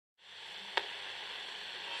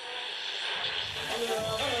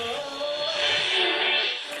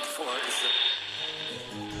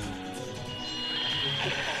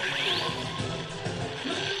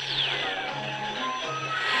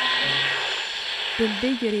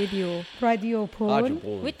دلدي راديو راديو بول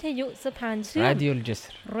ويتيو سبحان شير راديو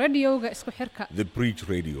الجسر راديو اسكو حركة The Breach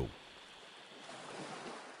Radio.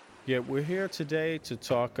 Yeah, we're here today to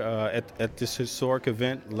talk at this historic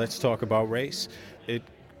event, Let's Talk About Race. It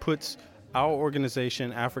puts our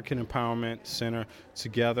organization, African Empowerment Center,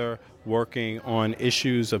 together working on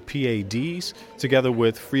issues of PADs, together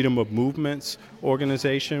with Freedom of Movements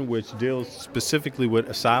organization, which deals specifically with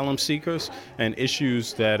asylum seekers and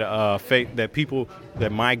issues that that people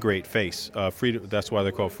that migrate face. Freedom, that's why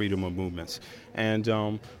they're called Freedom of Movements. And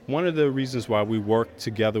one of the reasons why we work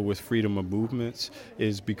together with Freedom of Movements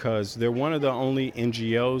is because they're one of the only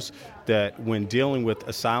NGOs that, when dealing with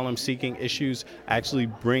asylum-seeking issues, actually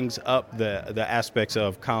brings up the aspects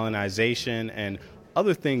of colonization and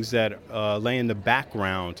other things that lay in the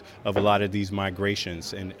background of a lot of these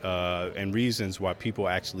migrations and reasons why people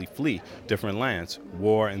actually flee different lands,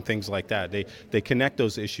 war and things like that. They connect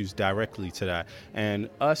those issues directly to that. And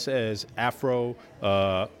us as Afro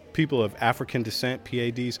people of African descent,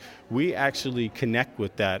 PADs, we actually connect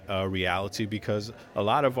with that reality because a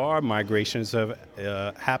lot of our migrations have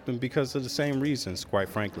happened because of the same reasons, quite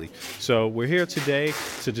frankly. So we're here today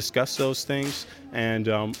to discuss those things, and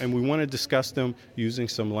we want to discuss them using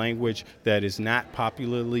some language that is not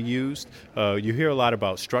popularly used. You hear a lot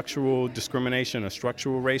about structural discrimination or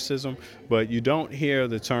structural racism, but you don't hear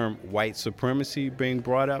the term white supremacy being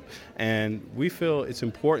brought up, and we feel it's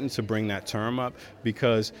important to bring that term up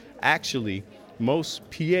because actually most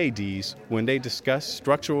PADs, when they discuss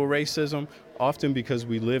structural racism, often because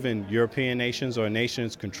we live in European nations or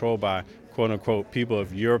nations controlled by quote-unquote people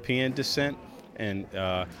of European descent, and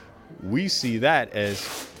we see that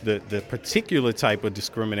as the particular type of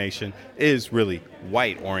discrimination is really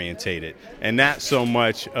white orientated and not so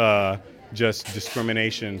much just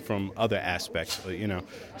discrimination from other aspects,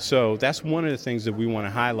 So that's one of the things that we want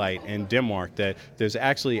to highlight in Denmark, that there's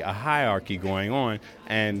actually a hierarchy going on,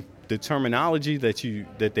 and the terminology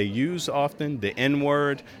that they use often, the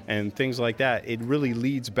N-word and things like that, it really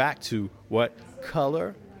leads back to what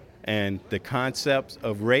color and the concept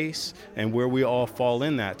of race and where we all fall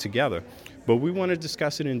in that together. But we want to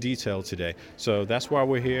discuss it in detail today. So that's why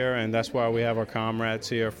we're here, and that's why we have our comrades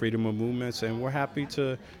here, Freedom of Movements, and we're happy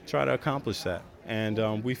to try to accomplish that.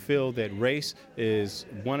 And we feel that race is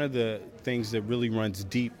one of the things that really runs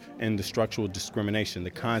deep in the structural discrimination, the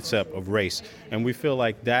concept of race. And we feel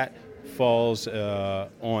like that falls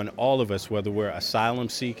on all of us, whether we're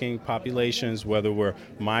asylum-seeking populations, whether we're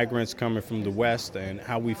migrants coming from the West, and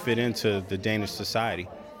how we fit into the Danish society.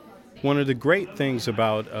 One of the great things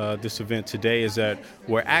about this event today is that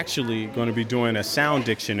we're actually going to be doing a sound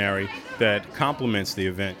dictionary that complements the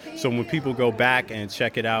event. So when people go back and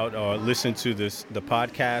check it out or listen to the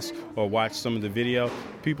podcast or watch some of the video,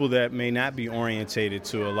 people that may not be orientated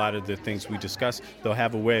to a lot of the things we discuss, they'll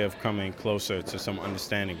have a way of coming closer to some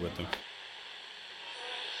understanding with them.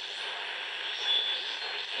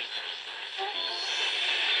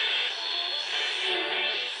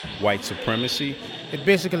 White supremacy. It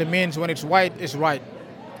basically means when it's white, it's right.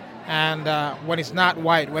 And when it's not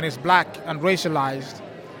white, when it's black and racialized,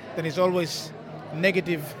 then it's always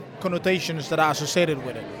negative connotations that are associated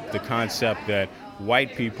with it. The concept that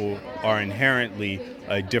white people are inherently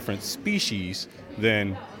a different species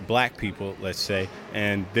than black people, let's say,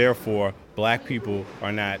 and therefore black people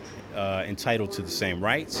are not entitled to the same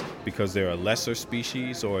rights because they're a lesser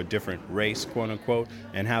species or a different race, quote unquote,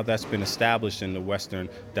 and how that's been established in the Western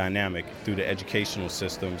dynamic through the educational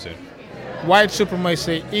systems. And white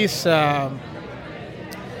supremacy is the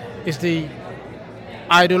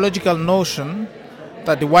ideological notion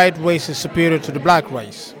that the white race is superior to the black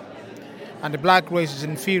race and the black race is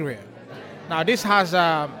inferior. Now this has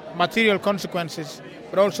material consequences,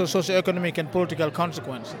 but also socioeconomic and political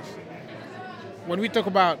consequences. When we talk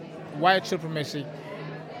about white supremacy,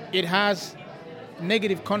 it has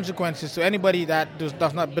negative consequences to anybody that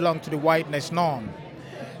does not belong to the whiteness norm.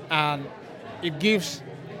 And it gives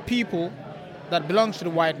people that belong to the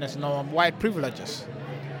whiteness norm white privileges.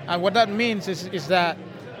 And what that means is that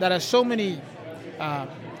there are so many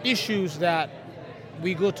issues that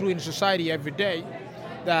we go through in society every day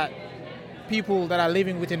that people that are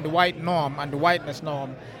living within the white norm and the whiteness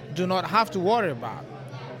norm do not have to worry about.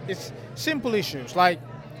 It's simple issues like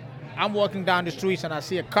I'm walking down the streets and I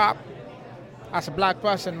see a cop. As a black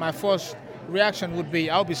person, my first reaction would be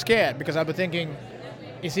I'll be scared because I'll be thinking,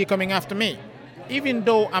 is he coming after me? Even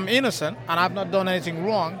though I'm innocent and I've not done anything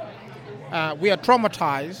wrong, we are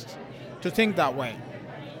traumatized to think that way.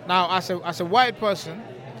 Now, as a white person,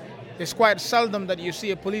 it's quite seldom that you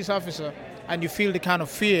see a police officer and you feel the kind of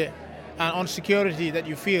fear and insecurity that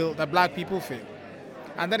you feel that black people feel.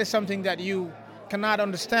 And that is something that you cannot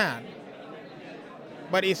understand.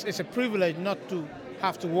 But it's a privilege not to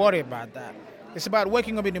have to worry about that. It's about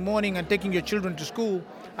waking up in the morning and taking your children to school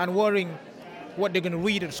and worrying what they're going to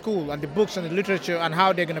read at school and the books and the literature and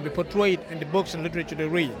how they're going to be portrayed in the books and literature they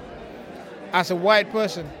read. As a white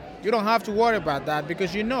person, you don't have to worry about that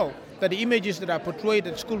because you know that the images that are portrayed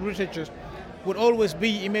in school literature would always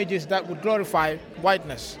be images that would glorify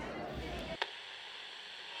whiteness.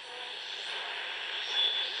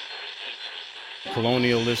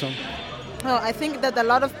 Colonialism. Well, I think that a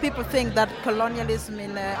lot of people think that colonialism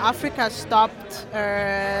in Africa stopped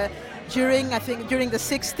during the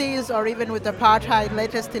 60s or even with apartheid,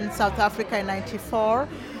 latest in South Africa in '94.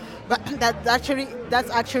 But that's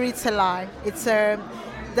actually it's a lie.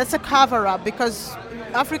 That's a cover-up because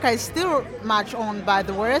Africa is still much owned by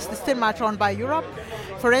the West. It's still much owned by Europe.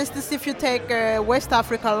 For instance, if you take West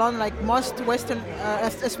Africa alone, like most Western,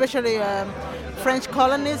 especially French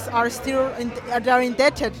colonies, they're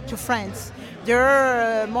indebted to France.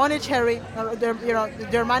 Their monetary,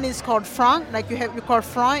 their money is called franc. Like you call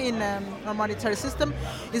franc in a monetary system,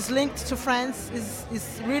 is linked to France.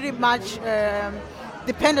 Is really much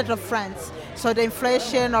dependent of France. So the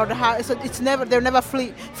inflation or they're never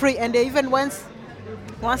free, and they even once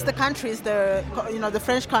the countries, the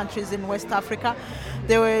French countries in West Africa,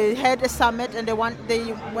 they had a summit and they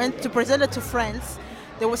went to present it to France.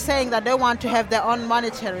 They were saying that they want to have their own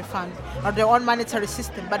monetary fund or their own monetary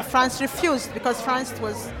system, but France refused because France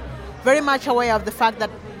was very much aware of the fact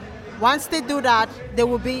that once they do that, they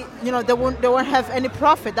will be, they won't have any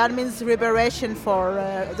profit. That means liberation for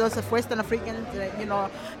those of Western Africans,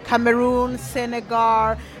 Cameroon,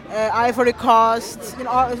 Senegal, Ivory Coast,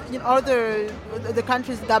 all the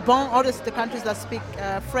countries, Gabon, all the countries that speak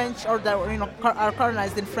French or that are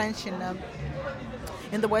colonized in French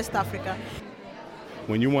in the West Africa.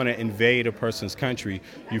 When you want to invade a person's country,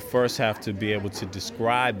 you first have to be able to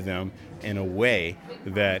describe them in a way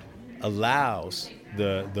that allows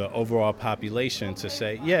the overall population to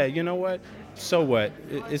say, yeah, you know what? So what?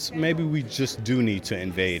 It's maybe we just do need to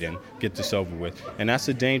invade and get this over with. And that's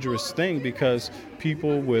a dangerous thing because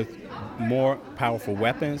people with more powerful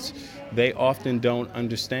weapons, they often don't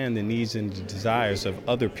understand the needs and the desires of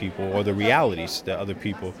other people or the realities that other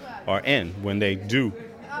people are in when they do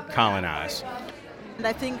colonize. And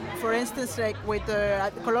I think, for instance, like with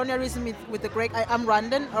colonialism with the Greek, I'm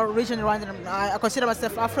Rwandan, originally Rwandan. I consider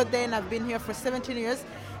myself Afro then. I've been here for 17 years.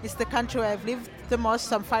 It's the country where I've lived the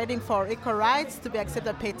most. I'm fighting for equal rights, to be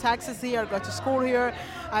accepted, pay taxes here, go to school here.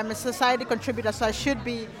 I'm a society contributor, so I should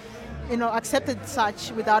be, accepted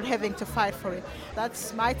such without having to fight for it.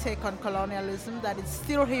 That's my take on colonialism, that it's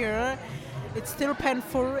still here, it's still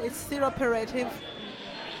painful, it's still operative.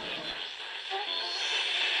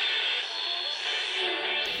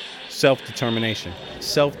 Self-determination,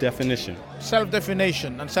 self-definition.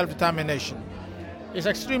 Self-definition and self-determination is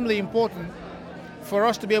extremely important for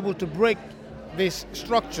us to be able to break these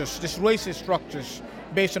structures, these racist structures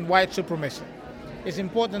based on white supremacy. It's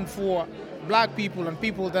important for black people and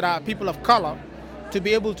people that are people of color to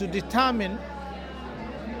be able to determine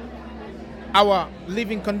our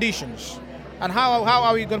living conditions. And how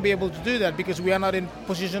are we going to be able to do that? Because we are not in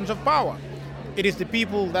positions of power. It is the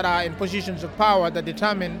people that are in positions of power that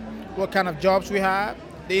determine what kind of jobs we have,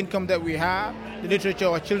 the income that we have, the literature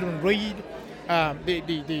our children read,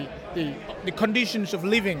 the conditions of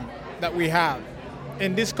living that we have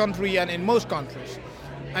in this country and in most countries.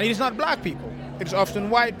 And it is not black people, it's often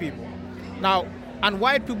white people. Now, and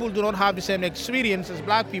white people do not have the same experience as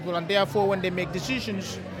black people, and therefore when they make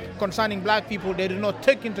decisions concerning black people, they do not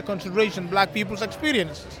take into consideration black people's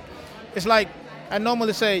experiences. It's like, I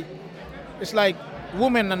normally say, it's like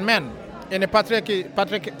women and men. In a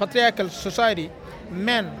patriarchal society,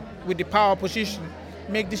 men with the power position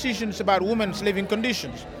make decisions about women's living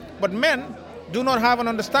conditions. But men do not have an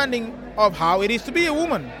understanding of how it is to be a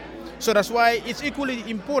woman. So that's why it's equally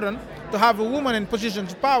important to have a woman in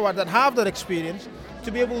positions of power that have that experience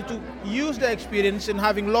to be able to use their experience in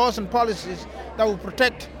having laws and policies that will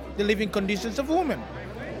protect the living conditions of women.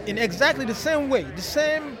 In exactly the same way, the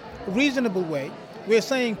same reasonable way, we're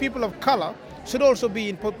saying people of color should also be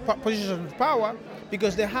in positions of power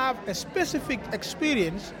because they have a specific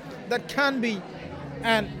experience that can be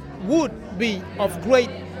and would be of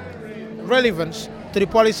great relevance to the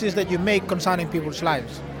policies that you make concerning people's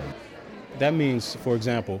lives. That means, for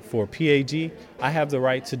example, for PAD, I have the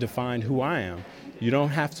right to define who I am. You don't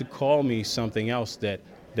have to call me something else that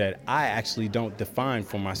I actually don't define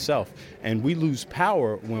for myself. And we lose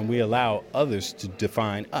power when we allow others to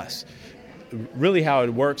define us. Really how it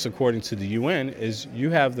works according to the UN is you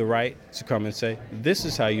have the right to come and say, this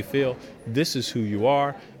is how you feel, this is who you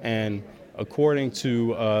are, and according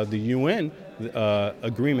to the UN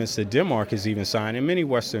agreements that Denmark has even signed, and many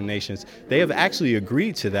Western nations, they have actually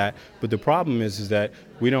agreed to that. But the problem is that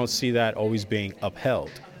we don't see that always being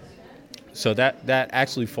upheld. So that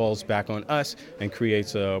actually falls back on us and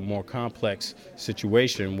creates a more complex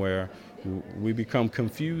situation where we become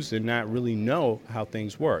confused and not really know how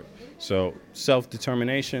things work. So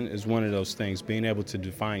self-determination is one of those things, being able to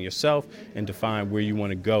define yourself and define where you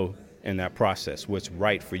want to go in that process, what's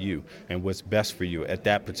right for you and what's best for you at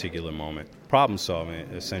that particular moment. Problem solving,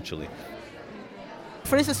 essentially.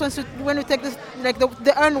 For instance, when we take this, like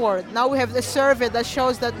the N-word, now we have a survey that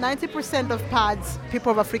shows that 90% of PADs,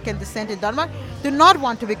 people of African descent in Denmark, do not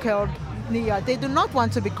want to be called Nia. They do not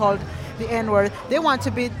want to be called the N-word. They want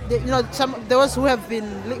to be, those who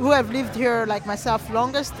have lived here, like myself,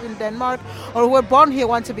 longest in Denmark, or who were born here,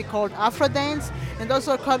 want to be called Afro-Danes. And those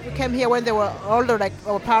who came here when they were older, like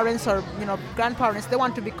our parents or grandparents, they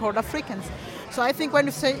want to be called Africans. So I think when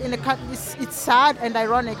you say it's sad and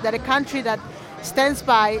ironic that a country that stands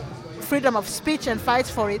by freedom of speech and fights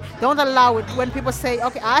for it, don't allow it when people say,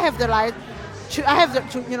 okay, I have the right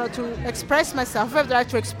to express myself, I have the right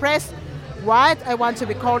to express what I want to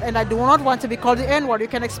be called, and I do not want to be called the N-word. You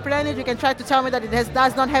can explain it, you can try to tell me that it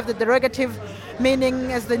does not have the derogative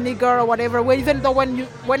meaning as the nigger or whatever, even though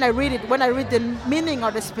when I read the meaning or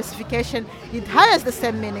the specification, it has the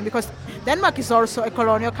same meaning, because Denmark is also a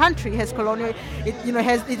colonial country. It has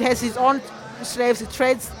it has its own slaves, it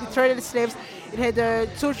traded slaves. It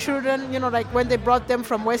had 2 children, like when they brought them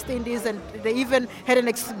from West Indies, and they even had an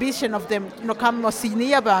exhibition of them, coming or see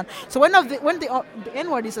Niaban. So when the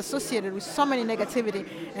N-word is associated with so many negativity,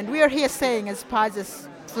 and we are here saying as parts, as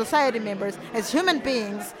society members, as human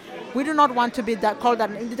beings, we do not want to be called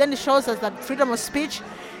that. And then it shows us that freedom of speech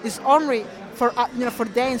is only for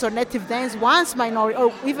Danes or native Danes. Once minority,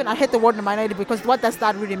 or even I hate the word minority because what does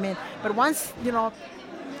that really mean? But once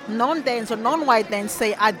non-Danes or non-white Danes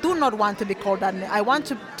say, I do not want to be called that. I want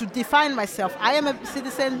to define myself. I am a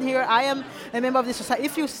citizen here. I am a member of this society.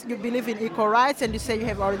 If you believe in equal rights and you say you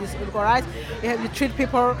have all these equal rights, you treat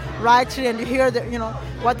people rightly, and you hear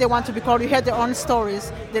what they want to be called, you hear their own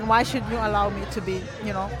stories, then why should you allow me to be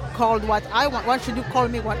called what I want? Why should you call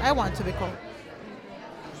me what I want to be called?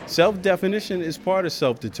 Self-definition is part of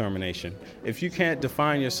self-determination. If you can't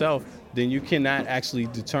define yourself, then you cannot actually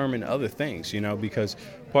determine other things, because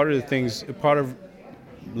part of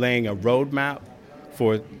laying a roadmap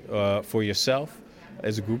for yourself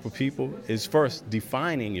as a group of people is first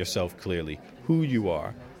defining yourself clearly, who you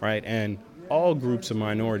are, right? And all groups of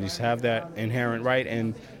minorities have that inherent right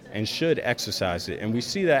and should exercise it. And we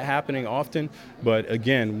see that happening often, but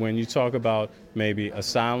again, when you talk about maybe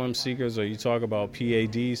asylum seekers or you talk about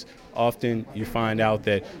PADs, often you find out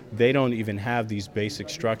that they don't even have these basic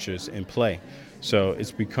structures in play. So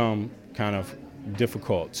it's become kind of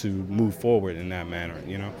difficult to move forward in that manner,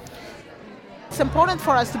 It's important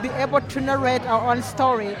for us to be able to narrate our own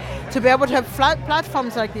story, to be able to have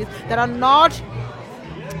platforms like this that are not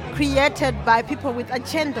created by people with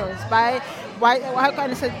agendas, how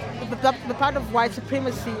can I say, the part of white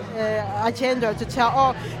supremacy agenda to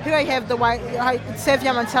tell, here I have the white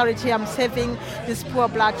savior mentality, I'm saving these poor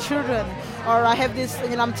black children, or I have this,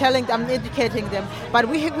 I'm educating them. But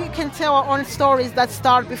we can tell our own stories that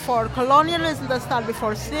start before colonialism, that start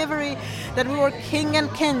before slavery, that we were queen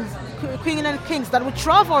and kings, that we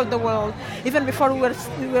traveled the world even before we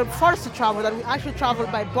were forced to travel, that we actually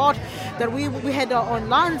traveled by boat, that we had our own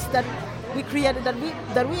lands, that we created, that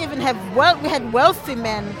we even have we had wealthy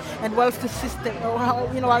men and wealthy system, or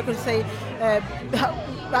I could say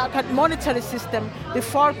monetary system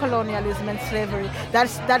before colonialism and slavery.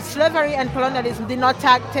 That slavery and colonialism did not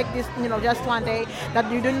take this just one day. That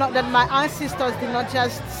my ancestors did not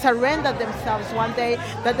just surrender themselves one day.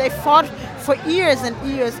 That they fought for years and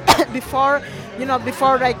years before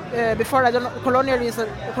colonialism,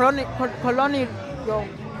 colonial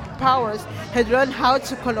powers had learned how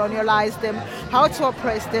to colonialize them, how to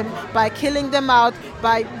oppress them by killing them out,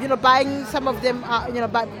 by buying some of them,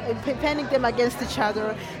 by penning them against each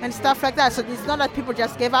other and stuff like that. So it's not that people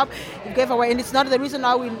just gave away, and it's not the reason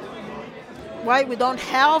why we don't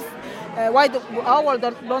have. Why our world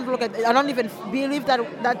don't look at? I don't even believe that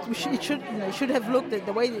it should have looked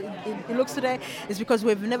the way it looks today. Is because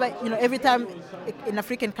we've never, every time an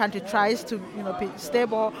African country tries to, be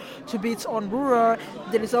stable, to be its own ruler,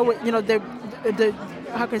 there is always, the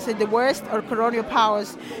how can I say, the West or colonial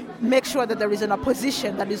powers make sure that there is an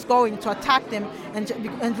opposition that is going to attack them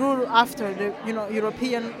and rule after the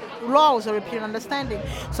European laws or European understanding.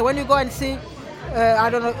 So when you go and see I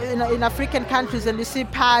don't know, in African countries, and you see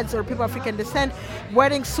pads or people of African descent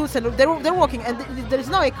wearing suits, and they're working, and there is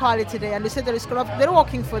no equality there. And they say they're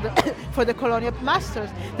working for the for the colonial masters.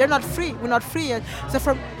 They're not free. We're not free yet. So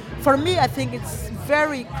for me, I think it's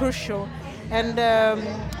very crucial, and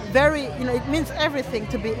very, it means everything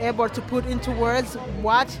to be able to put into words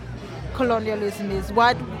what colonialism is,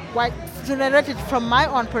 what to narrate it from my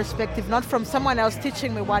own perspective, not from someone else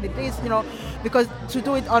teaching me what it is, because to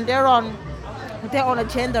do it on their own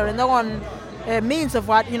agenda and their own means of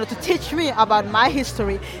what, to teach me about my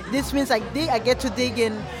history. This means I get to dig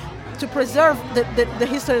in to preserve the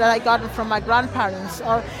history that I got from my grandparents,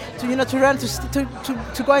 or to learn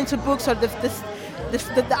to go into books or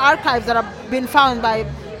the archives that have been found by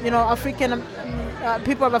African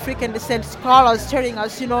people of African descent, scholars telling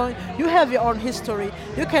us, you have your own history.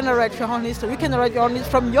 You can narrate your own history. You can narrate your own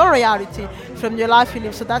history from your reality, from your life you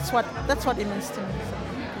live. So that's what it means to me.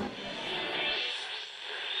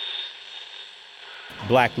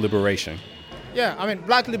 Black liberation. Yeah, I mean,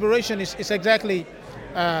 black liberation is exactly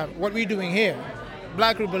what we're doing here.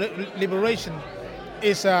 Black liberation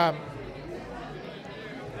is the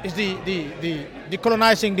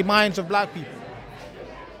decolonizing the minds of black people.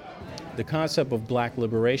 The concept of black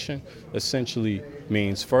liberation essentially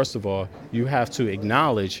means, first of all, you have to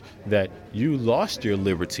acknowledge that you lost your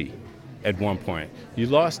liberty at one point. You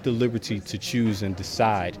lost the liberty to choose and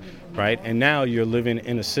decide, right? And now you're living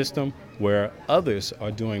in a system where others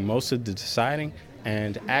are doing most of the deciding,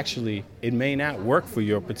 and actually it may not work for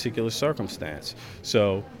your particular circumstance.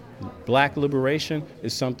 So black liberation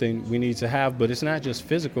is something we need to have, but it's not just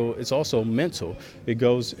physical, it's also mental. It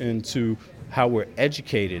goes into how we're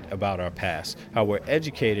educated about our past, how we're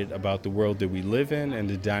educated about the world that we live in and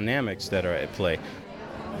the dynamics that are at play.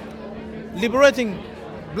 Liberating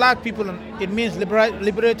black people, it means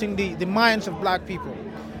liberating the minds of black people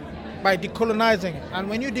by decolonizing it. And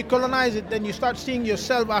when you decolonize it, then you start seeing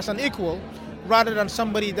yourself as an equal rather than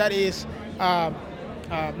somebody that is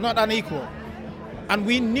not an equal. And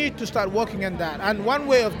we need to start working on that. And one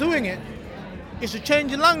way of doing it is to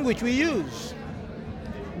change the language we use,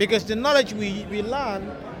 because the knowledge we learn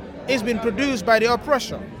is being produced by the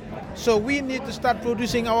oppressor. So we need to start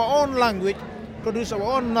producing our own language, produce our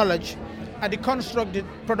own knowledge, and deconstruct the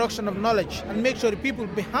production of knowledge, and make sure the people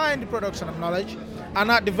behind the production of knowledge are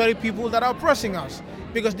not the very people that are oppressing us,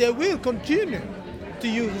 because they will continue to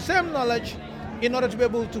use the same knowledge in order to be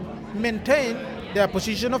able to maintain their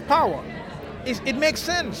position of power. It makes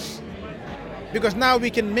sense, because now we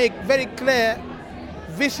can make very clear,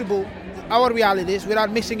 visible our realities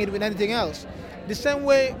without mixing it with anything else. The same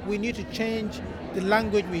way we need to change the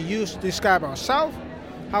language we use to describe ourselves,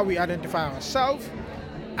 how we identify ourselves,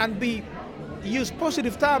 and use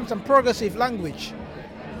positive terms and progressive language.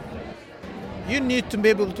 You need to be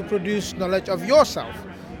able to produce knowledge of yourself,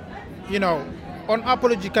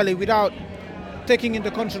 unapologetically, without taking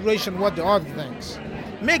into consideration what the other thinks.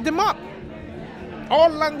 Make them up. All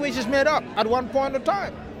language is made up at one point in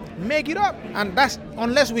time. Make it up. And that's,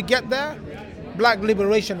 unless we get there, black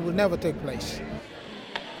liberation will never take place.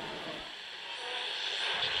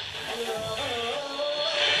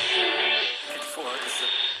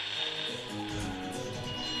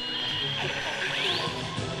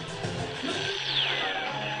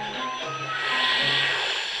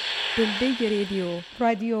 Dulbig Radio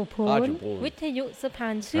Radio Pol, วิทยุสะพา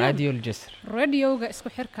นเชื่อม راديو الجسر radioga isku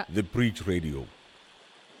xirka. The Bridge Radio.